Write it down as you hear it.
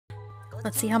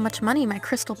Let's see how much money my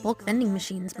crystal bulk vending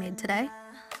machines made today.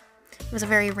 It was a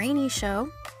very rainy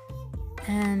show,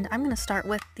 and I'm going to start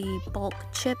with the bulk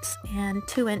chips and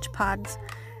 2-inch pods.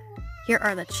 Here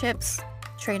are the chips.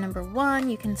 Tray number 1,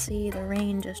 you can see the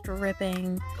rain just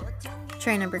dripping.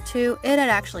 Tray number 2, it had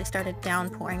actually started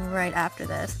downpouring right after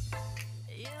this.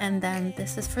 And then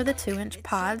this is for the 2-inch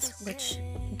pods, which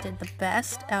did the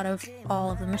best out of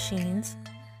all of the machines.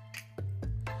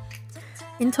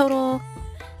 In total,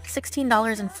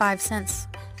 $16.05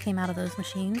 came out of those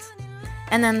machines.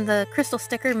 And then the crystal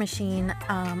sticker machine,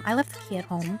 I left the key at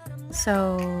home,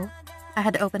 so I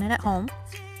had to open it at home.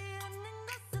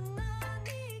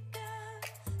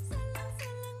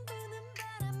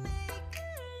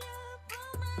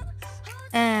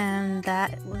 And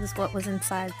that was what was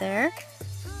inside there.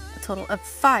 A total of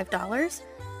 $5,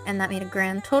 and that made a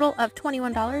grand total of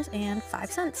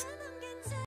 $21.05.